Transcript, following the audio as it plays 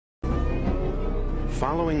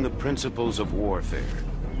Following the principles of warfare,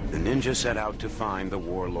 the ninja set out to find the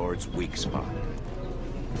warlord's weak spot.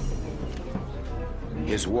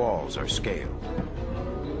 His walls are scaled.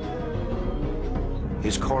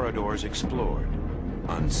 His corridors explored,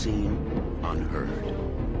 unseen, unheard.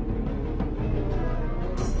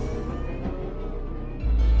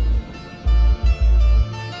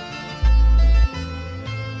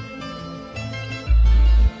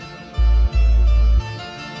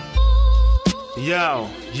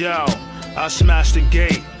 Yo, I smashed the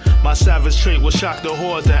gate. My savage trait will shock the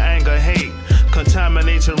horde, the anger, hate.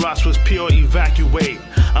 Contaminating rocks with pure evacuate.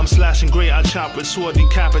 I'm slashing great, I chop with sword,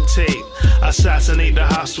 decapitate. Assassinate the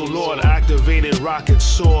hostile lord, activated rocket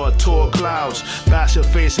sword. Tore clouds, bash your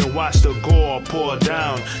face and watch the gore pour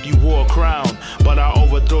down. You wore a crown, but I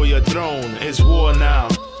overthrow your throne. It's war now.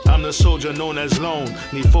 I'm the soldier known as lone.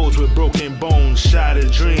 Need foes with broken bones,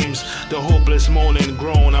 shattered dreams. The hopeless moan and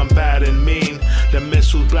groan, I'm bad and mean. The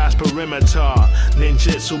missiles blast perimeter,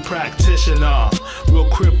 ninjutsu practitioner. Real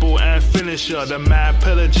cripple and finisher, the mad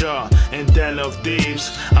pillager and den of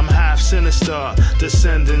thieves. I'm half sinister,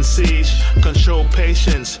 descending siege. Control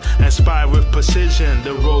patience and spy with precision.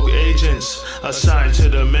 The rogue agents assigned to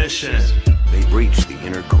the mission. They breach the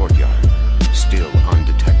inner courtyard, still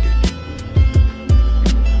undetected.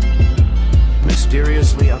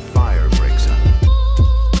 Mysteriously, a fire breaks out.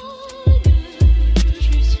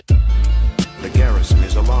 The garrison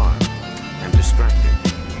is alarmed and distracted.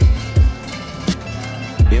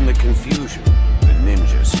 In the confusion, the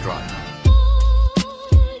ninjas strike.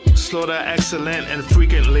 Slaughter excellent and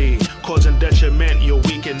frequently, causing detriment your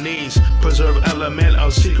weakened knees. Preserve element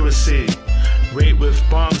of secrecy. Raid with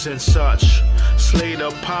bombs and such. Slay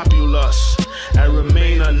the populace and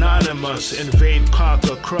remain anonymous. Invade,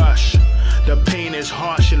 conquer, crush. The pain is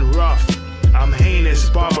harsh and rough. I'm heinous,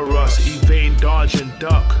 barbarous. Evade, dodge, and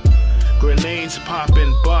duck. Grenades pop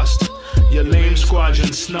and bust. Your lame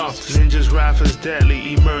squadron snuffed. Ninjas' wrath is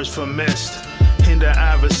deadly, emerge from mist. Hinder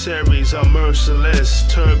adversaries are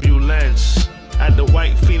merciless. Turbulence. At the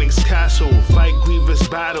White Phoenix Castle, fight grievous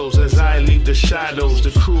battles as I leave the shadows.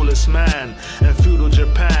 The cruelest man in feudal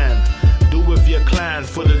Japan. Do with your clan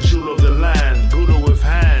for the jewel of the land. Brutal with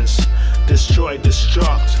hands. Destroy,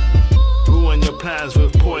 destruct. Ruin your plans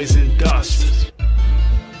with poison dust.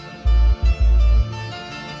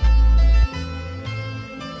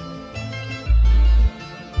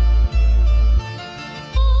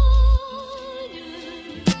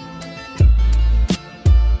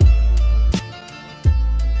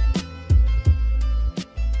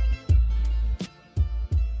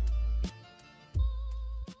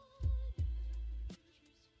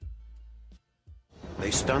 They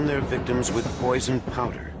stun their victims with poisoned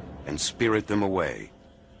powder and spirit them away.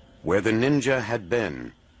 Where the ninja had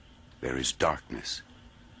been, there is darkness.